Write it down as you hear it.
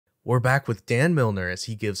We're back with Dan Milnor as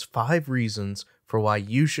he gives 5 reasons for why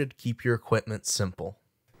you should keep your equipment simple.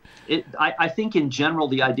 I think in general,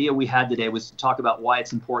 the idea we had today was to talk about why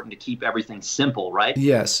it's important to keep everything simple, right?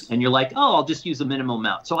 Yes. And you're like, oh, I'll just use a minimum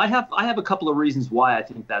amount. So I have a couple of reasons why I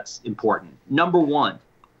think that's important. Number one,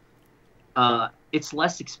 it's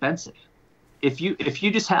less expensive. If you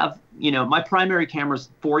just have, my primary camera's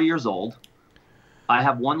 4 years old. I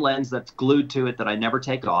have one lens that's glued to it that I never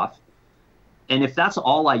take off. And if that's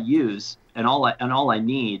all I use and all I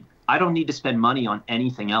need, I don't need to spend money on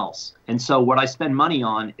anything else. And so what I spend money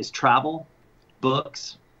on is travel,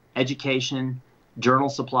 books, education, journal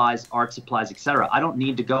supplies, art supplies, etc. I don't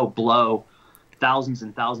need to go blow thousands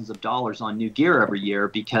and thousands of dollars on new gear every year,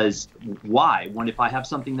 because why? When if I have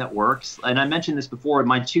something that works, and I mentioned this before,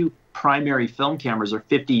 my 2 primary film cameras are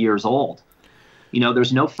 50 years old.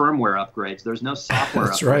 There's no firmware upgrades. There's no software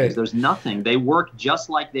That's upgrades. right. There's nothing. They work just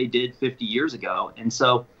like they did 50 years ago. And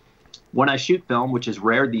so when I shoot film, which is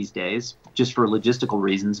rare these days, just for logistical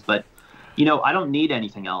reasons, but, I don't need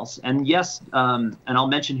anything else. And yes, and I'll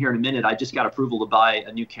mention here in a minute, I just got approval to buy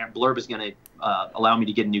a new camera. Blurb is going to allow me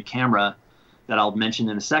to get a new camera that I'll mention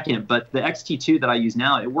in a second. But the XT2 that I use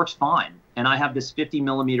now, it works fine. And I have this 50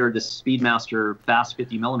 millimeter, this Speedmaster fast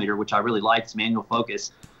 50 millimeter, which I really like. It's manual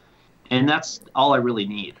focus. And that's all I really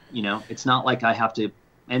need. It's not like I have to.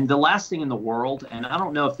 And the last thing in the world, and I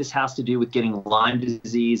don't know if this has to do with getting Lyme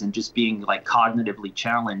disease and just being like cognitively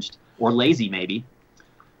challenged or lazy maybe,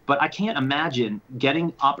 but I can't imagine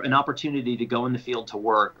getting an opportunity to go in the field to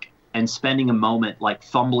work and spending a moment like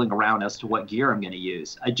fumbling around as to what gear I'm going to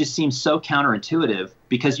use. It just seems so counterintuitive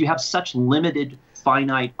because you have such limited,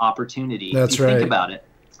 finite opportunity. That's if you right. think about it.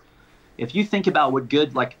 If you think about what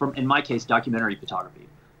good, like in my case, documentary photography,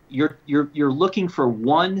 you're looking for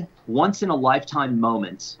once in a lifetime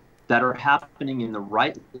moments that are happening in the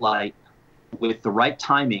right light, with the right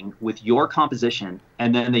timing, with your composition,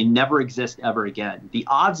 and then they never exist ever again. The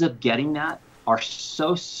odds of getting that are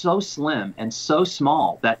so slim and so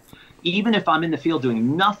small that even if I'm in the field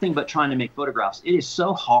doing nothing but trying to make photographs, it is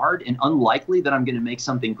so hard and unlikely that I'm going to make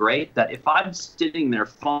something great that if I'm sitting there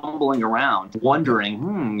fumbling around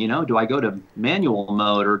wondering, do I go to manual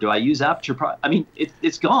mode or do I use aperture?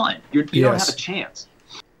 It's gone. You don't have a chance.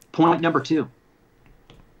 Point number 2.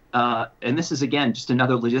 And this is, again, just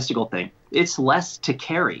another logistical thing. It's less to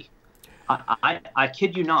carry. I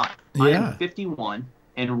kid you not. Yeah. I am 51.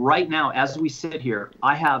 And right now, as we sit here,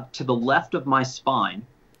 I have to the left of my spine,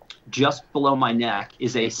 just below my neck,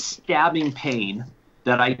 is a stabbing pain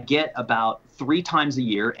that I get about 3 times a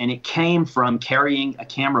year. And it came from carrying a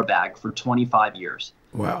camera bag for 25 years.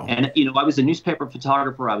 Wow. And, I was a newspaper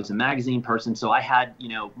photographer. I was a magazine person. So I had,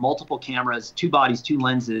 multiple cameras, 2 bodies, 2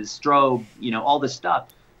 lenses, strobe, all this stuff.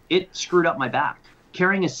 It screwed up my back.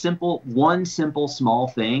 Carrying one simple small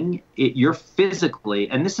thing, you're physically,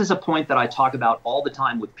 and this is a point that I talk about all the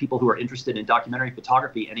time with people who are interested in documentary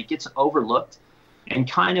photography, and it gets overlooked and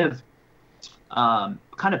kind of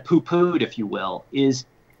poo-pooed, if you will, is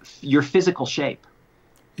your physical shape.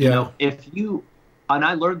 Yeah. And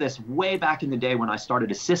I learned this way back in the day when I started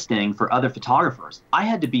assisting for other photographers. I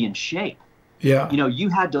had to be in shape. Yeah. You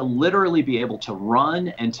had to literally be able to run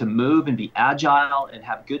and to move and be agile and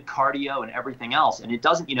have good cardio and everything else. And it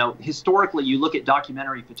doesn't, historically, you look at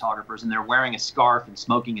documentary photographers and they're wearing a scarf and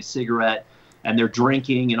smoking a cigarette and they're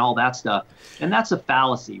drinking and all that stuff. And that's a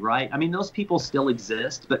fallacy, right? Those people still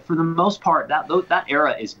exist, but for the most part, that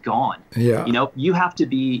era is gone. Yeah. You have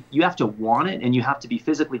to want it and you have to be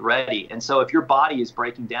physically ready. And so if your body is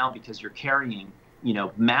breaking down because you're carrying,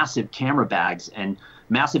 massive camera bags and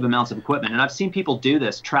massive amounts of equipment. And I've seen people do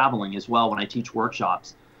this traveling as well when I teach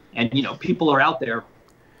workshops. And, people are out there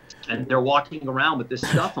and they're walking around with this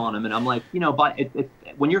stuff on them. And I'm like,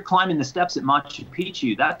 when you're climbing the steps at Machu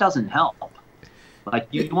Picchu, that doesn't help. Like,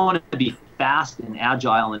 you want to be fast and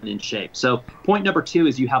agile and in shape. So point number 2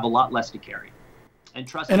 is you have a lot less to carry. And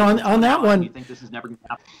trust me, on that one, you think this is never going to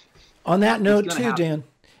happen. On that note too, happen.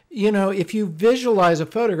 Dan, if you visualize a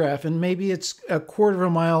photograph and maybe it's a quarter of a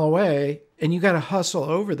mile away and you got to hustle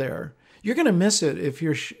over there, you're going to miss it if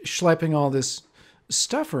you're schlepping all this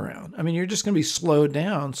stuff around. You're just going to be slowed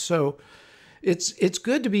down. So it's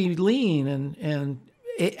good to be lean and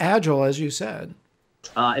agile, as you said.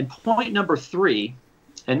 And point number 3,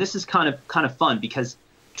 and this is kind of fun because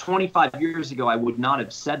 25 years ago I would not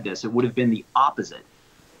have said this. It would have been the opposite.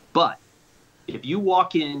 But if you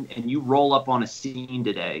walk in and you roll up on a scene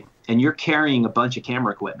today and you're carrying a bunch of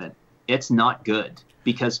camera equipment, it's not good,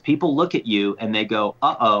 because people look at you and they go,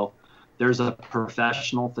 uh-oh, there's a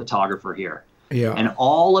professional photographer here. Yeah. And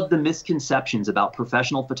all of the misconceptions about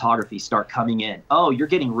professional photography start coming in. Oh, you're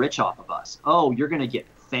getting rich off of us. Oh, you're going to get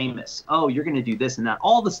famous. Oh, you're going to do this and that.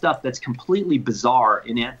 All the stuff that's completely bizarre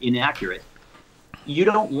and inaccurate. You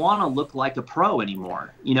don't want to look like a pro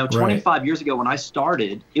anymore. 25 years ago when I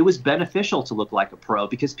started, it was beneficial to look like a pro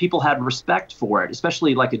because people had respect for it,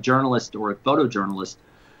 especially like a journalist or a photojournalist.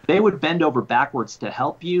 They would bend over backwards to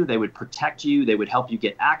help you. They would protect you. They would help you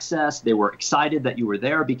get access. They were excited that you were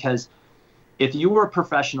there because if you were a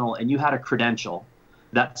professional and you had a credential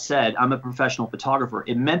that said, I'm a professional photographer,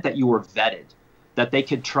 it meant that you were vetted, that they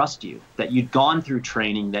could trust you, that you'd gone through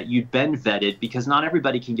training, that you'd been vetted, because not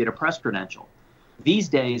everybody can get a press credential. These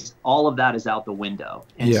days, all of that is out the window.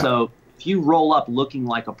 And so if you roll up looking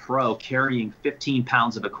like a pro carrying 15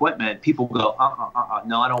 pounds of equipment, people go,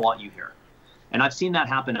 no, I don't want you here. And I've seen that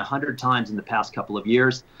happen 100 times in the past couple of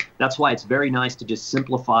years. That's why it's very nice to just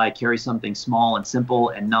simplify, carry something small and simple,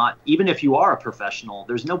 and not, even if you are a professional,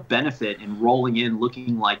 there's no benefit in rolling in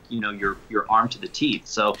looking like, you're armed to the teeth.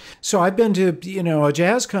 So I've been to, a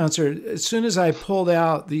jazz concert. As soon as I pulled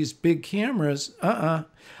out these big cameras,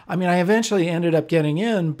 I mean, I eventually ended up getting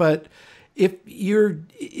in, but if you're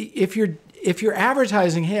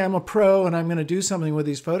advertising, hey, I'm a pro and I'm going to do something with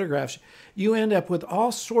these photographs, you end up with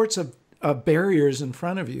all sorts of barriers in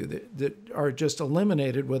front of you that are just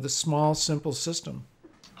eliminated with a small, simple system.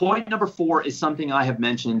 Point number 4 is something I have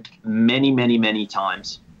mentioned many, many, many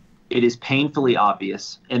times. It is painfully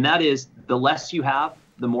obvious, and that is the less you have,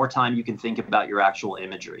 the more time you can think about your actual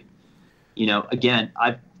imagery. Again,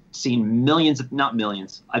 I've seen not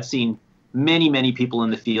millions, I've seen many, many people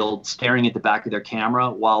in the field staring at the back of their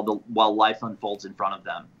camera while life unfolds in front of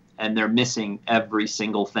them. And they're missing every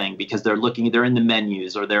single thing because they're in the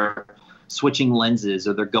menus, or they're switching lenses,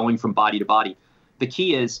 or they're going from body to body. The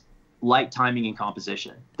key is light, timing, and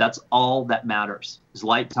composition. That's all that matters, is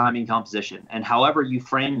light, timing, composition. And however you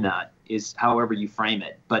frame that is however you frame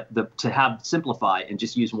it. But to simplify and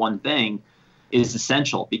just use one thing is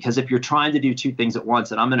essential, because if you're trying to do two things at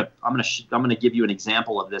once, and I'm gonna give you an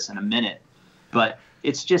example of this in a minute, but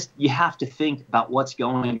it's just, you have to think about what's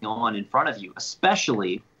going on in front of you,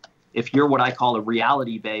 especially if you're what I call a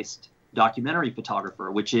reality-based documentary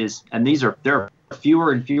photographer, which is, and there are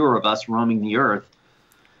fewer and fewer of us roaming the earth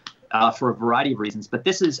for a variety of reasons. But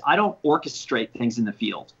I don't orchestrate things in the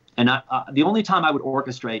field. And the only time I would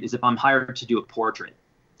orchestrate is if I'm hired to do a portrait,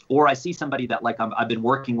 or I see somebody that I've been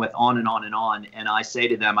working with on and on and on, and I say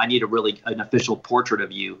to them, I need an official portrait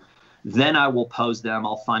of you. Then I will pose them.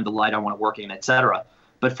 I'll find the light I want to work in, etc.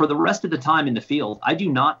 But for the rest of the time in the field, I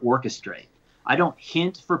do not orchestrate. I don't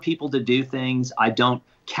hint for people to do things. I don't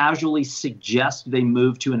casually suggest they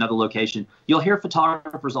move to another location. You'll hear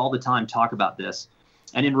photographers all the time talk about this.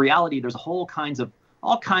 And in reality, there's all kinds of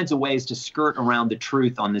ways to skirt around the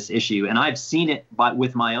truth on this issue. And I've seen it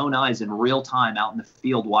with my own eyes in real time out in the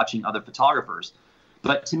field watching other photographers.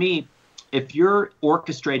 But to me, if you're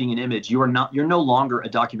orchestrating an image, you're no longer a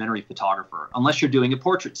documentary photographer unless you're doing a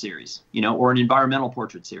portrait series, or an environmental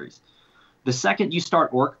portrait series. The second you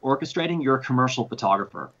start orchestrating, you're a commercial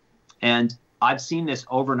photographer. And I've seen this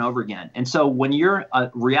over and over again. And so when you're a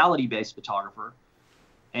reality-based photographer,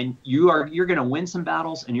 and you're going to win some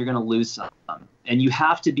battles and you're going to lose some, and you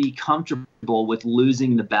have to be comfortable with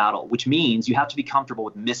losing the battle, which means you have to be comfortable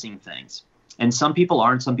with missing things. And some people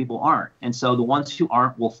are and some people aren't. And so the ones who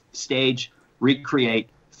aren't will stage, recreate,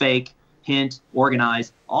 fake, hint,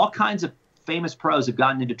 organize. All kinds of famous pros have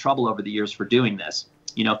gotten into trouble over the years for doing this.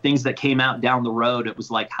 Things that came out down the road, it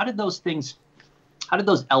was like, how did those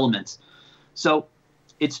elements? So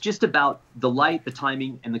it's just about the light, the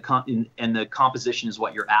timing, and the composition is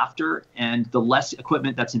what you're after. And the less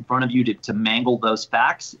equipment that's in front of you to mangle those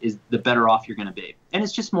facts, is the better off you're going to be. And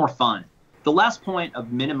it's just more fun. The last point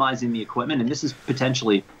of minimizing the equipment, and this is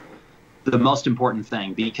potentially the most important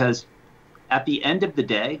thing, because at the end of the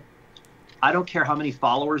day, I don't care how many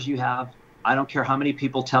followers you have. I don't care how many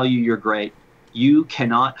people tell you you're great. You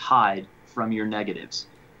cannot hide from your negatives.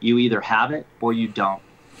 You either have it or you don't.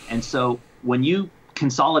 And so when you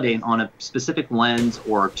consolidate on a specific lens,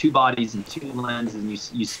 or two bodies and two lenses, and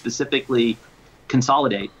you specifically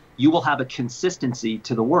consolidate, you will have a consistency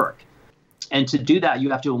to the work. And to do that, you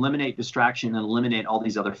have to eliminate distraction and eliminate all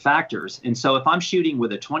these other factors. And so if I'm shooting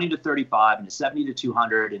with a 20-35 and a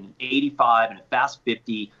 70-200 and an 85 and a fast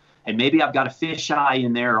 50, and maybe I've got a fisheye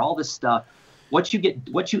in there, all this stuff, what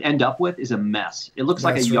you end up with is a mess. It looks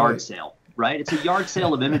like a yard sale, right? It's a yard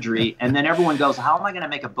sale of imagery. And then everyone goes, how am I going to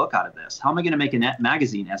make a book out of this? How am I going to make a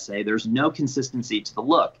magazine essay? There's no consistency to the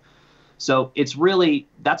look. So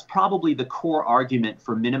that's probably the core argument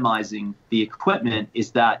for minimizing the equipment,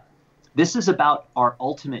 is that this is about our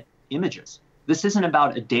ultimate images. This isn't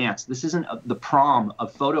about a dance. This isn't the prom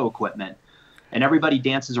of photo equipment. and everybody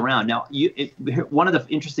dances around. Now, one of the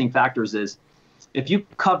interesting factors is if you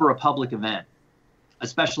cover a public event,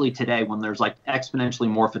 especially today when there's like exponentially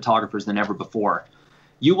more photographers than ever before,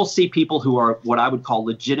 you will see people who are what I would call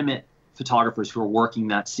legitimate photographers who are working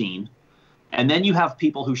that scene. And then you have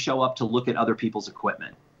people who show up to look at other people's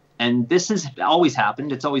equipment. And this has always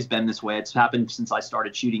happened. It's always been this way. It's happened since I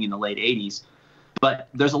started shooting in the late 80s. But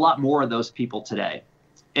there's a lot more of those people today.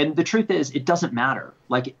 And the truth is, it doesn't matter.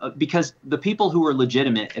 Because the people who are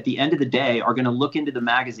legitimate at the end of the day are going to look into the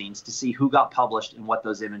magazines to see who got published and what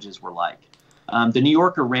those images were like. The New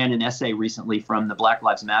Yorker ran an essay recently from the Black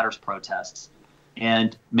Lives Matter protests.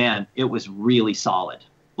 And man, it was really solid.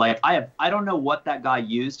 I don't know what that guy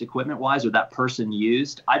used equipment-wise or that person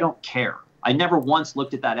used. I don't care. I never once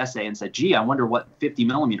looked at that essay and said, gee, I wonder what 50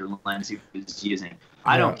 millimeter lens he was using.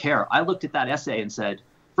 I don't care. I looked at that essay and said,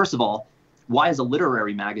 first of all, why is a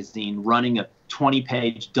literary magazine running a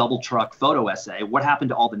 20-page double truck photo essay? What happened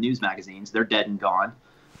to all the news magazines? They're dead and gone.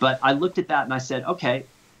 But I looked at that and I said, okay,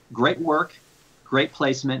 great work, great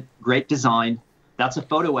placement, great design. That's a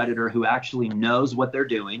photo editor who actually knows what they're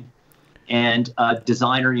doing, and a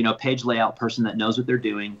designer, page layout person that knows what they're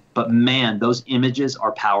doing. But man, those images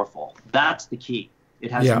are powerful. That's the key.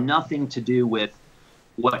 It has nothing to do with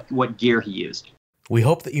what gear he used. We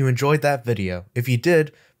hope that you enjoyed that video. If you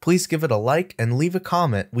did, please give it a like and leave a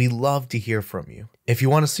comment. We love to hear from you. If you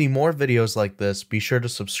want to see more videos like this, be sure to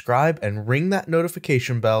subscribe and ring that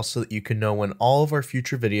notification bell so that you can know when all of our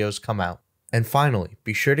future videos come out. And finally,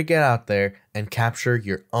 be sure to get out there and capture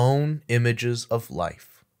your own images of life.